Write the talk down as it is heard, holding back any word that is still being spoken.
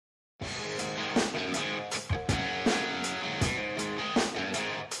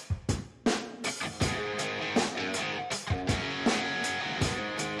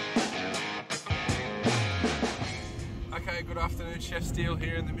Chef Steele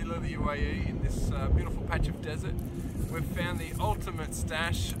here in the middle of the UAE in this beautiful patch of desert. We've found the ultimate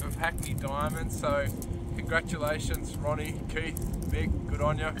stash of Hackney Diamonds, so congratulations Ronnie, Keith, Mick, good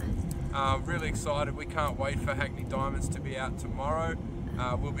on you. Really excited, we can't wait for Hackney Diamonds to be out tomorrow.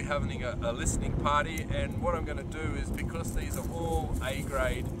 We'll be having a listening party, and what I'm going to do is, because these are all A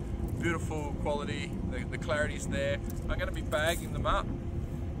grade, beautiful quality, the clarity's there, I'm going to be bagging them up.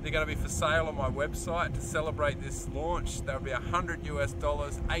 They're going to be for sale on my website to celebrate this launch. That'll be $100 US,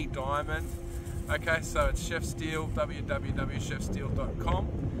 a diamond. Okay, so it's Chef Steele, www.chefsteele.com.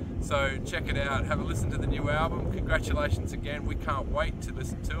 So check it out, have a listen to the new album. Congratulations again, we can't wait to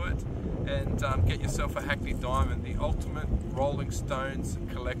listen to it. And get yourself a Hackney Diamond, the ultimate Rolling Stones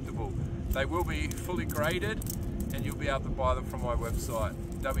collectible. They will be fully graded and you'll be able to buy them from my website,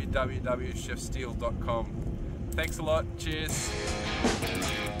 www.chefsteele.com. Thanks a lot, cheers.